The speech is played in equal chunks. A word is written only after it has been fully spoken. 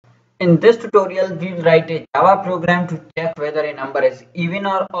In this tutorial, we will write a Java program to check whether a number is even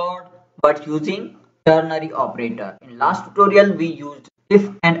or odd, but using ternary operator. In last tutorial, we used if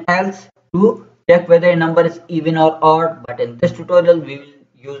and else to check whether a number is even or odd, but in this tutorial, we will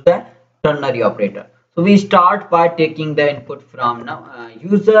use the ternary operator. So we start by taking the input from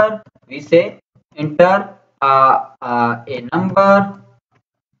user. We say enter a number.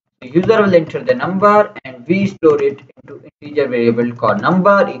 The user will enter the number and we store it into integer variable called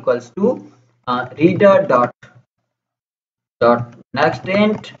number equals to reader dot next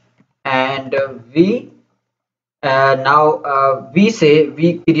int, and we we say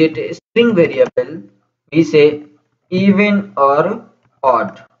we create a string variable. We say even or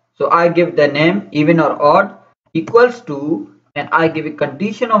odd. So I give the name even or odd equals to, and I give a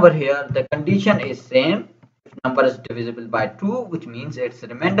condition over here. The condition is same. If number is divisible by 2, which means its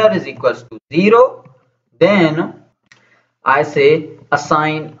remainder is equals to 0, then I say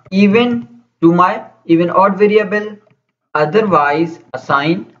assign even to my even odd variable, otherwise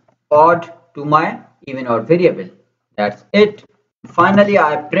assign odd to my even odd variable. That's it. Finally,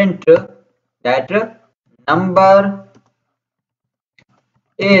 I print that number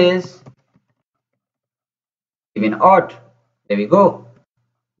is even odd. There we go.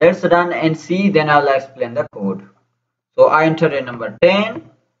 Let's run and see, then I'll explain the code. So I enter a number 10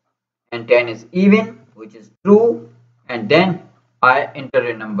 and 10 is even, which is true, and then I enter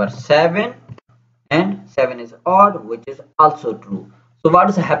a number 7 and 7 is odd, which is also true. So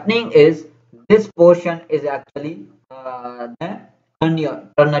what is happening is this portion is actually the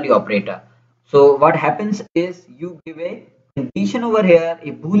ternary operator. So what happens is you give a condition over here,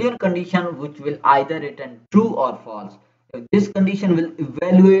 a boolean condition, which will either return true or false. If this condition will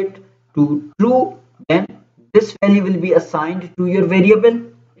evaluate to true, then this value will be assigned to your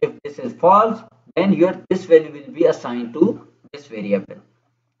variable. If this is false, then this value will be assigned to this variable.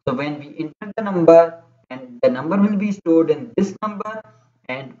 So when we enter the number, and the number will be stored in this number,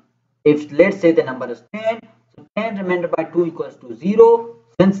 and if let's say the number is 10, so 10 remainder by 2 equals to 0.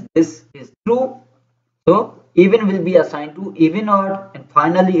 Since this is true, so even will be assigned to even odd, and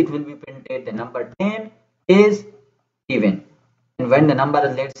finally it will be printed the number 10 is even. And when the number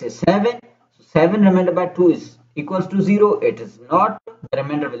is, let's say, 7, so 7 remainder by 2 is equals to 0. It is not. The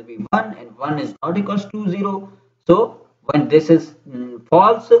remainder will be 1, and 1 is not equals to 0. So when this is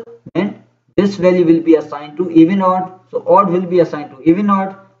false, then this value will be assigned to even odd. So odd will be assigned to even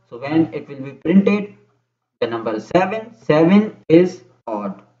odd. So when it will be printed, the number is 7. 7 is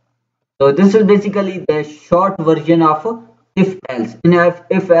odd. So this is basically the short version of if else. In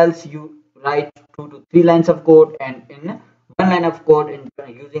if else, you write 2 to 3 lines of code, and in one line of code in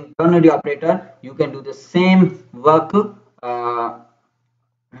using ternary operator, you can do the same work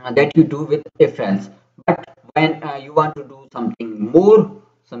that you do with if else. But when you want to do something more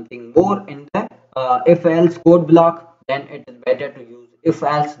in the if else code block, then it is better to use if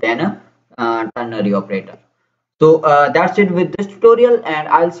else than a ternary operator. So that's it with this tutorial, and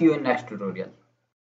I'll see you in next tutorial.